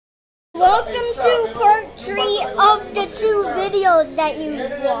Welcome to part 3 of the 2 videos that you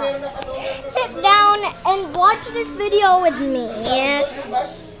watched. Sit down and watch this video with me.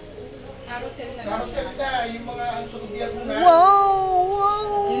 Whoa,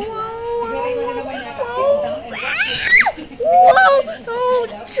 whoa, whoa, whoa,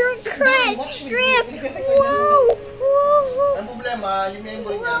 crash, drift, whoa, whoa, ang problema, yung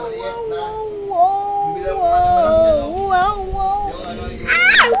member niya maliit na.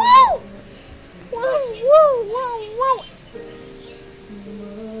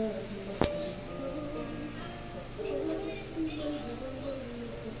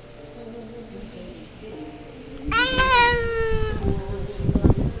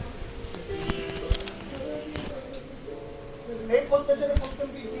 Post na siya ng post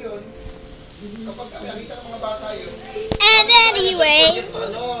ng video yun. Kapag nakita ng mga bata yun. And anyway,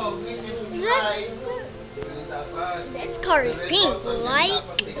 this car is pink, like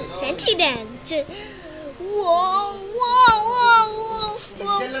sentient. Whoa, whoa, whoa, whoa,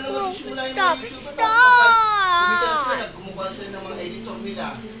 whoa, stop, stop. Gumawa sila ng mga editor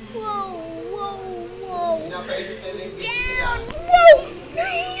nila. Whoa, whoa, whoa. Pinapa-edit nila yung video Down, whoa.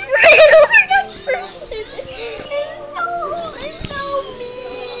 Right over the person. It's so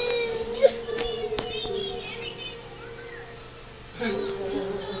mean.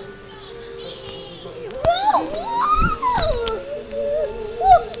 Whoa, whoa.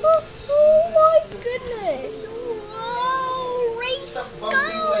 Oh my goodness. Whoa, race go.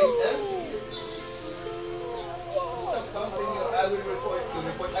 Stop bumping you. I will report you.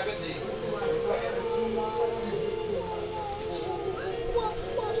 Report agad eh.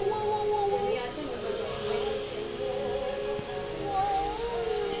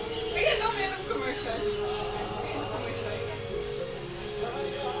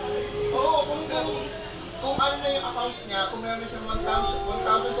 Oo, kung ano na yung account niya, kung meron siyang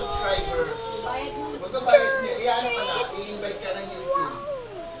 1,000 subscriber, magbabayad niya, iano ka na, i-invite ka ng YouTube.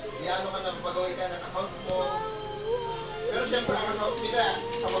 Iano ka na, pagawin ka ng account mo. Pero siyempre, ang account nila,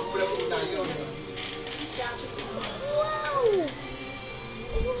 sa magulang una yun.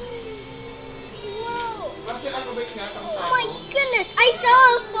 Oh my goodness, I saw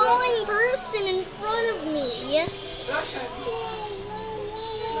a falling person in front of me.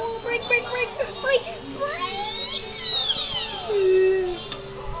 Break, break, break, break, break.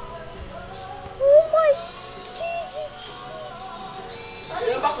 Oh my Jesus.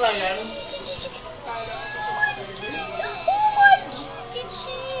 Ano bakla yan? Oh my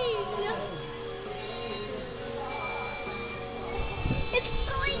cheese. It's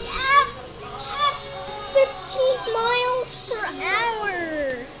going at 15 miles per hour.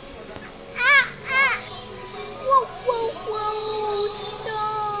 Whoa, whoa, whoa, stop.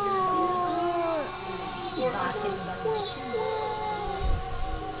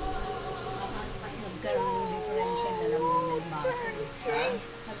 Nagkaroon ng differential, alam mo na yung basin.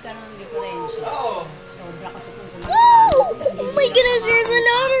 Nagkaroon ng differential. Oo. Sobra kasi kung kumanta. Oh my goodness, there's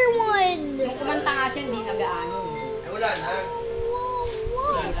another one. Kung kumanta nga siya, hindi nag-aano. Ay, wala na.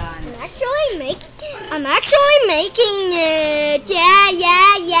 I'm actually making it. Yeah.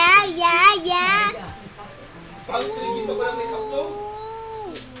 Pag tingin ba walang make-up to?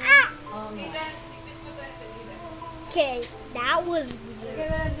 Okay, that was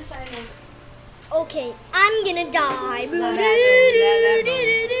weird. Okay, I'm gonna die. Tama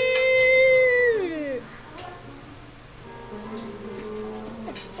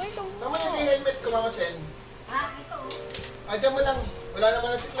na yung helmet ko, Mama Sen. Ay, dyan mo lang. Wala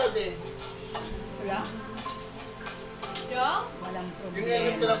naman na si Cloud eh. Wala? Walang Yung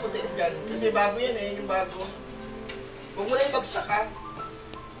helmet ko problema. lang puti dyan. Kasi bago yan eh, yung bago. Huwag mo na yung bagsak ha.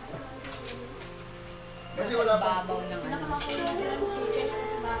 Kasi wala pa. Babaw ng ano.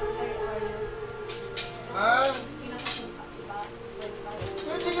 Ah?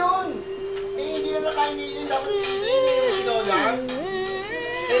 Pwede yun. Eh, hindi na nakain yun. Dapat yung tinola.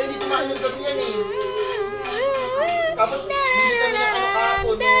 Eh, hindi kumain yung gabi yan eh. Tapos, hindi kami na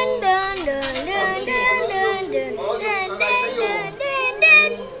kahapon yung... Oo, yung kagay sa'yo.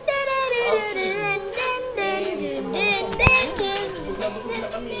 Busog na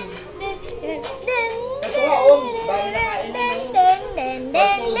kami. Ito nga, bago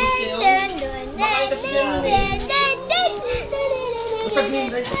nakain yun. Makain kasi yan eh. Basta green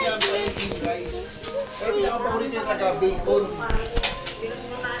rice kasi namin kayo green rice. Pero pinaka-paborit niya talaga bacon.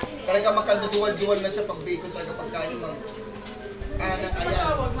 Talaga magkanda-dual-dual na siya pag bacon talaga pagkain mo. Anak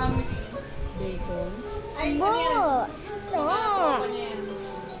ayan. Bacon. Boss, stop.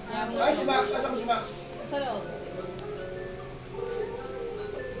 Ay, si Max. Asa mo si Max? Sa loob.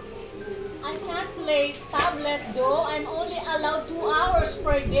 I can't play tablet though. I'm only allowed 2 hours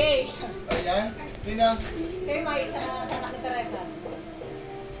per day. Ayan. Ninang. Kay Mike, sa anak ni Teresa.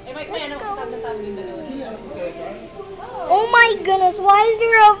 Eh, may kaya naman sa tablet yung dalawa. Hindi, ano po tayo, sir? Oh my goodness, why is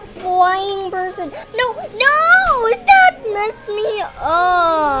there a flying person? No, no! That messed me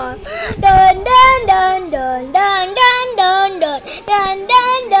up. Dun dun dun dun dun dun dun dun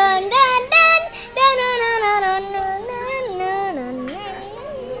dun dun dun dun dun dun dun dun dun dun.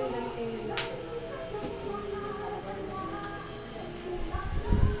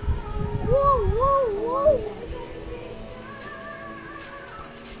 Whoa, whoa, whoa.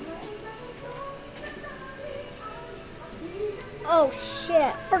 Oh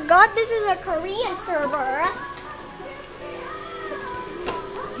shit, forgot this is a Korean server.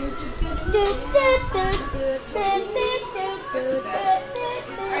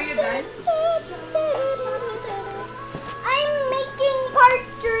 Are you done? I'm making part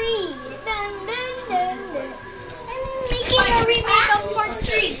 3. Dun, dun, dun, dun. I'm making a remake of part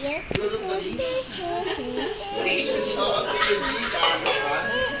 3. Oo, Telogy,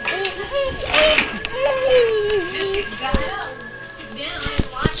 kaano ka? Sit down and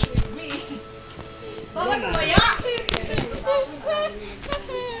watch with me. Bakit tumaya?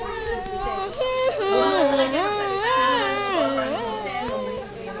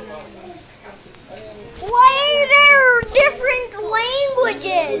 Why are there different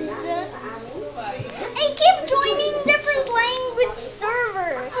languages? I keep joining different language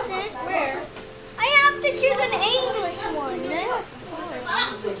servers. Where? I have to choose an English one.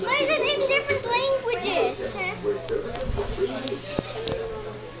 Why is it in different languages?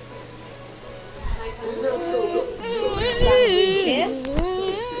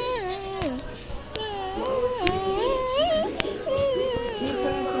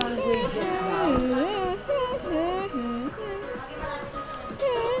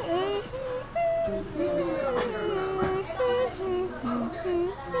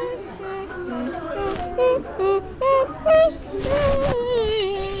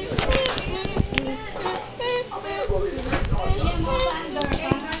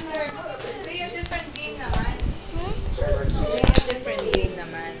 Different game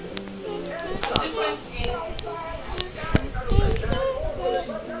naman.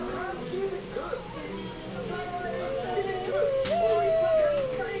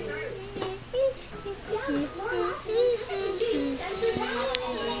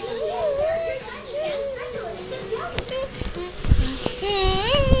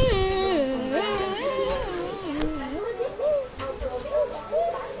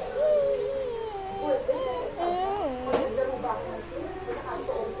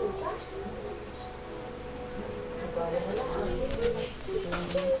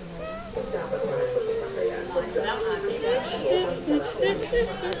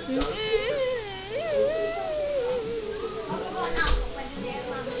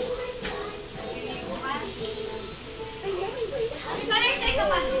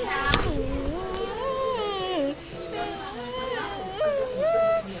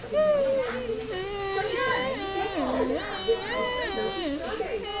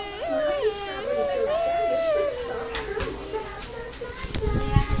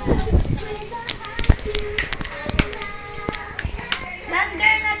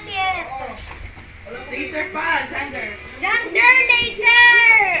 Later pa, Xander. Xander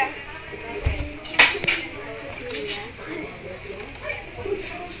later!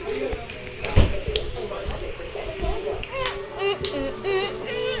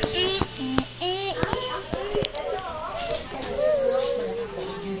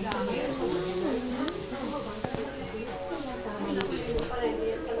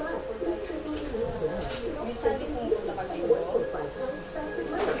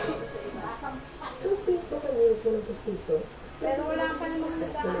 Pero wala pa naman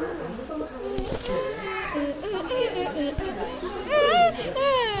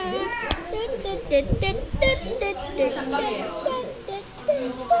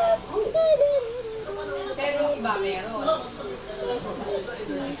pero iba meron.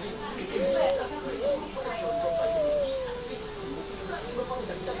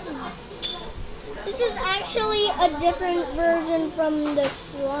 This is actually a different version from the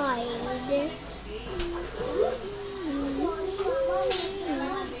slide.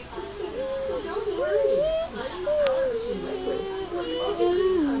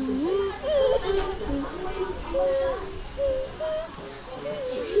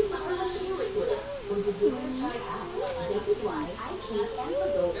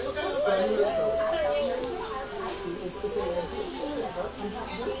 Doctor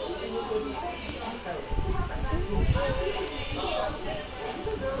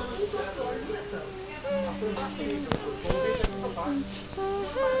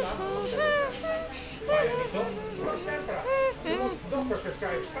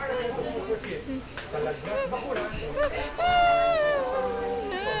prescribed paracetamol for kids. Sa lagnat, bakuna.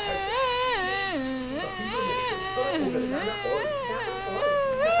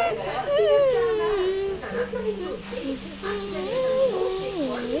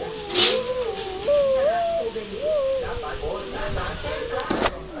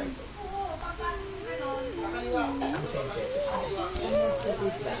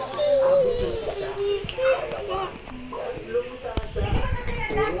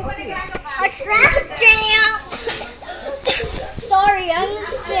 A traffic jam! Sorry, I'm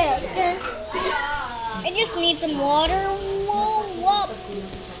sick. I just need some water. Whoa,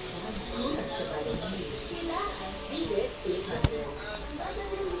 whoa.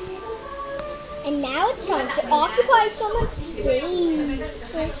 And now it's time to occupy someone's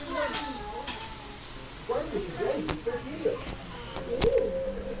space.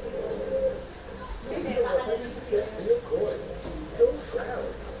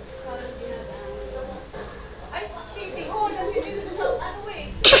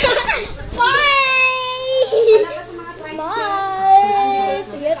 Bye! Bye!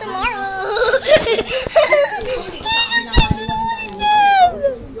 See you tomorrow!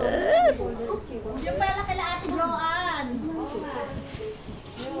 Yung pala kala Ate Joanne.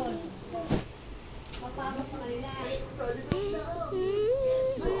 Papasok sa kanila.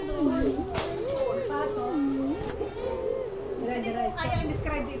 Hindi ko kaya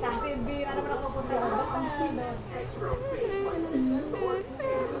i-describe dito. Bira naman ako pupunta ko.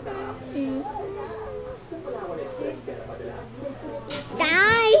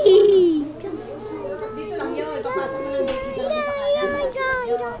 Dito lang yun. Papasok mo lang dito lang sa kanan.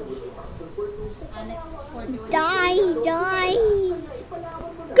 Die!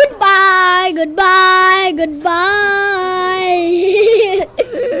 Goodbye!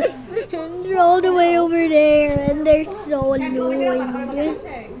 And they're all the way over there, and they're so annoying. Ang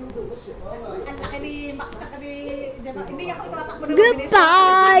laki ni Max tsaka ni... Hindi ako tumatakbo ng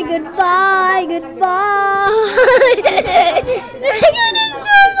Goodbye!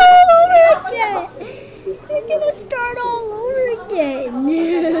 They're gonna start all over again.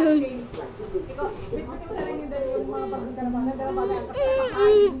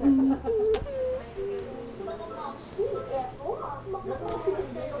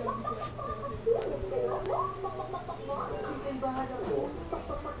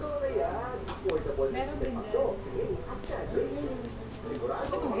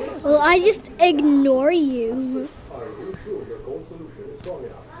 Well, I just ignore you. Are you sure your gold solution is strong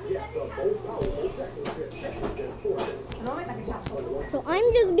enough? Get the most powerful techno chip, So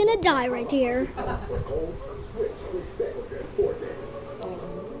I'm just gonna die right here. For golds, switch with Technogen Forte.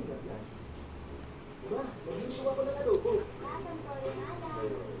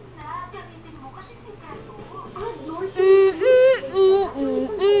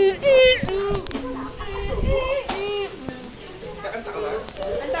 Kakanta ka ba?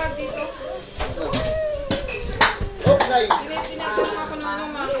 Ang tawag dito, Oh, nice! tinatanong ako ng ano,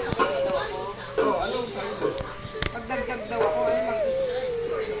 Oh, anong sabi mo? magdagdag daw ako,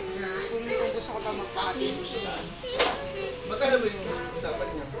 kung gusto ko ba magpahati. Magkano ba yung usapan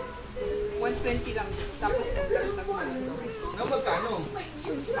niya? 120 lang, tapos magdagdag mo. Na magkano?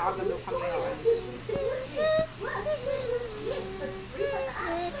 Nakagalaw kami ako.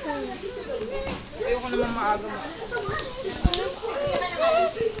 Ayoko naman maaga mo.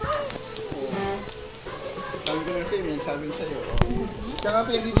 Sabi ko na sa'yo, may sabi ko sa'yo. Kaya nga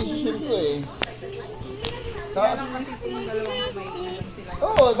pinag-decision ko eh. Kaya lang kasi itong dalawang may iwan sila.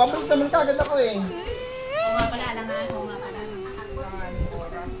 Oo, babalik naman kagad ako eh.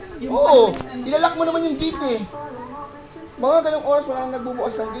 Oo, ilalak mo naman yung gate eh. Mga ganong oras wala nang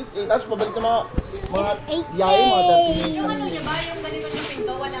nagbubukas ng gate eh. Tapos pabalik na mga yaya, mga 30 minutes Yung lang ano yun. niya ba? Yung ganito yung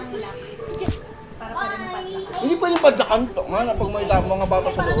pinto, walang lock. Para pwede mo padlock. Hindi pwedeng padlakan to nga na pag may mga bata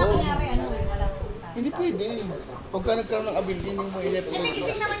sa loob. Kunyari, ano eh, walang punta. Hindi pwede. Pagka nagkaroon ng ability, hindi mo ilipot.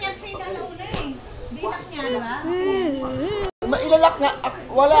 Nagising naman yan sa alauna eh. Di lock niya, di ba? Mailalak nga,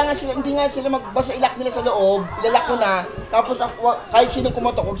 wala nga sila, hindi nga sila basta ilak nila sa loob, ilalak ko na, tapos kahit sinong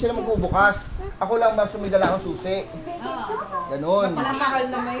kumatok, huwag sila magbubukas. Ako lang basta may dala akong susi. Ganon. Mahal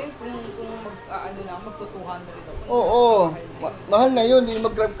naman yun kung ano lang, magto-200 ito. Oo, mahal na yun, hindi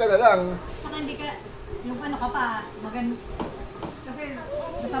mag-grab ka na lang. Saka hindi ka, yung ano ka pa, kasi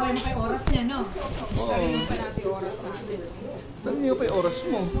Kasabay mo kay oras niya, no? Oo. Pa natin oras natin. Saan niyo pa yung oras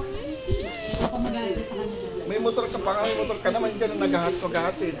mo? Ako mag-aalit sa kanya. May motor ka pa nga, may motor ka naman dyan na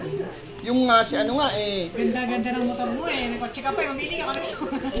naghahatid. Yung nga, si ano nga eh. Ganda-ganda ng motor mo eh. May kotse ka pa, mamili ka kami sa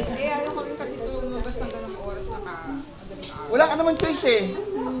Eh, ayaw ko rin kasi lumabas ng ganung oras na madaling araw. Wala ka naman choice eh.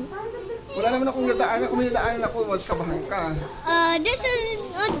 Wala naman akong nadaanan. Kung may nadaanan ako, magkabahan ka. This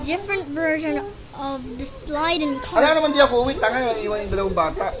is a different version of the slide and Wala cart. naman di ako uwi. Tanga yung iwan yung dalawang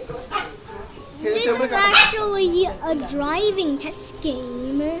bata. Kaya This siyempre is kapag... actually a driving test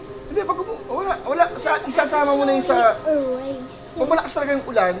game. Hindi, pag wala. Isasama mo na yun sa... A race. Pag malakas talaga yung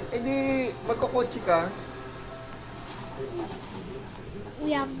ulan, edi magkakotse ka.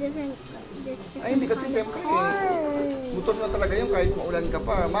 We have different Ay, hindi kasi siyempre cars. motor na talaga yun kahit maulan ka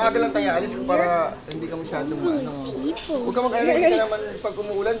pa. Maaga lang tayo alis ko para hindi ka masyadong ano. People. Huwag ka mag-alala, hindi ka naman pag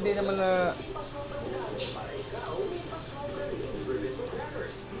umuulan, hindi naman na...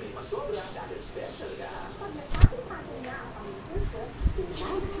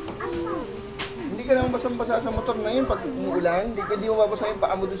 Hindi ka naman basang-basa sa motor na yun pag umuulan. Hindi mo babasa yung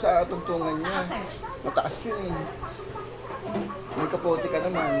paa mo doon sa tungtungan niya. Mataas yun eh. May kapote ka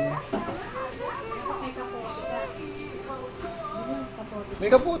naman. May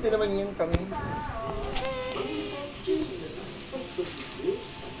kapote naman yun kami.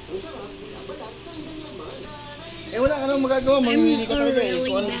 Eh wala ka naman magagawa, mamimili ka talaga eh.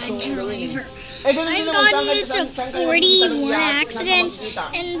 Kung ano gusto mong gawin eh. Eh, ganun din I've naman, gotten saan into ka- saan ka 41 nakikita? accidents, Nakakita.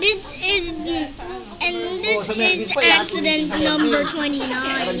 and this is sa Mervin pa, eh, accident sa Mervin. number Nakakita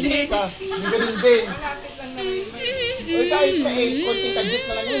 29. ka, hindi ganun din. Eh kahit na eh, konting kadjut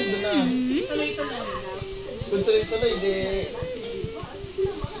na lang yun, doon na. Kung tuloy-tuloy, di...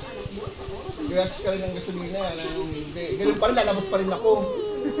 Gas ka rin ng gasolina, hindi. Ganun pa rin, lalabas pa rin ako.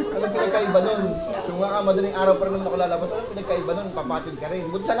 Anong pinagkaiba nun? So nga madaling araw pa rin naman ako lalabas. Anong pinagkaiba nun? Papatid ka rin.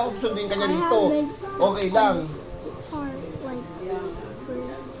 Buti sana ako susundin ka niya dito. Okay lang. Car like for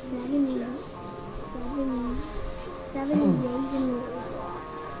 7 days in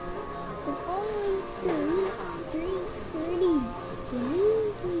Roblox. It's only 30 days.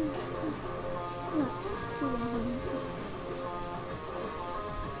 Not too long.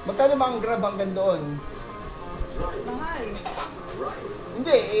 Magkano ba ang grab hanggang doon? Mahal.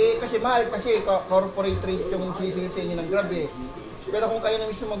 Hindi, eh, kasi mahal kasi corporate rate yung sinisingil sa inyo ng grab eh. Pero kung kayo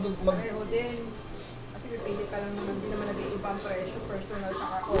na mismo Pareho din. Kasi pipili ka lang naman, hindi naman nag-iiba ang presyo, personal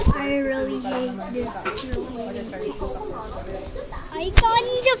saka I really hate this I got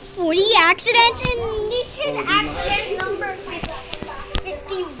into 40 accidents and this is accident number 50.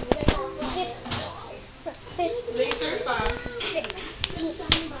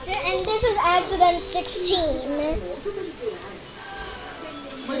 And this is accident 16.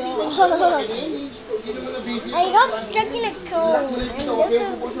 I got stuck in a cone,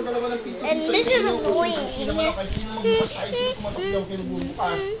 and this is annoying.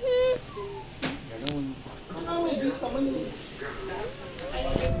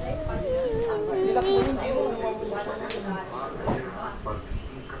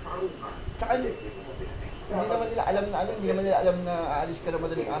 Saka, hindi naman nila alam na ano, hindi naman nila alam na aalis ka na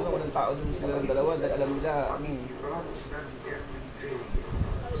madaling araw, walang tao dun sila ng dalawa, dahil alam nila, ano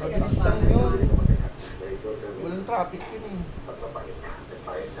mabilis lang yun. Walang traffic yun eh.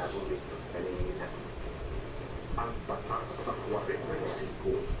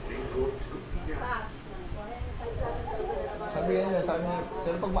 Sabi nga nila,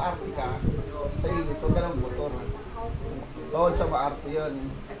 pero pag maarte ka, sa init, huwag ka ng motor. Bawal sa maarte yun.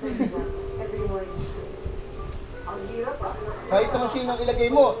 Kahit naman sinong ilagay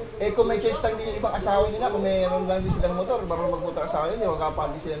mo, eh kung may choice lang din yung ibang asawa nila, kung mayroon lang din silang motor, marunong magmotor asawa nila, huwag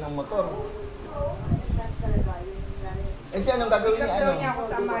kapag sila ng motor. Eh siya, anong gagawin niya? Ano? Daw niya ako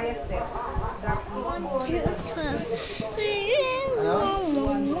sa Maya Steps. Drop mismo. Ano?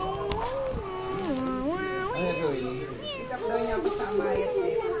 Ano gagawin? Pick up daw niya ako sa Maya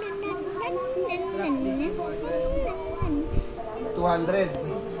Steps. 200.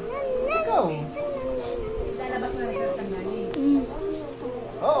 Ikaw? Lalabas mo na sa Sangani.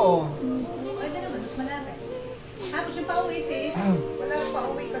 Oo. Pwede naman, mas malapit. Tapos yung pauwi sis, Wala pa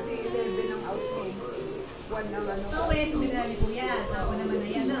uwi kasi 11 ang outing. 1 ang ano. pauwi, sumila ni Kuya. Ako naman na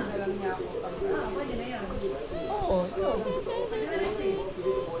yan, ah. Alam niya ako pag Pwede na yan. Oo, ikaw.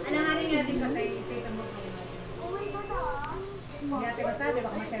 Alanganin natin kasi safe ang motor natin. Hindi natin masabi,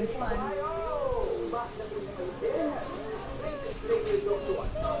 baka ma-cellphone.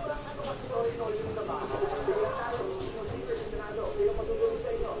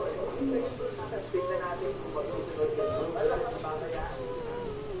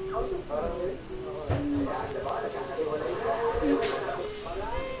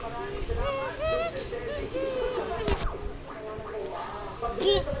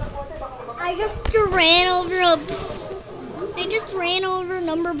 I just ran over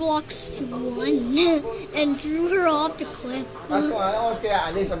number blocks 1 and threw her off the cliff. Tapos kung ano oras kaya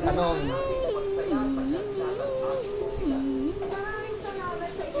alis ang tanong.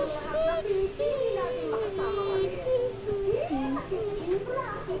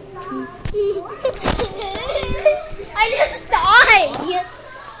 I just died.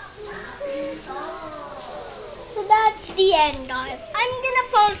 So that's the end, guys. I'm gonna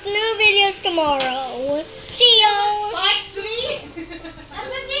post new videos tomorrow. See you.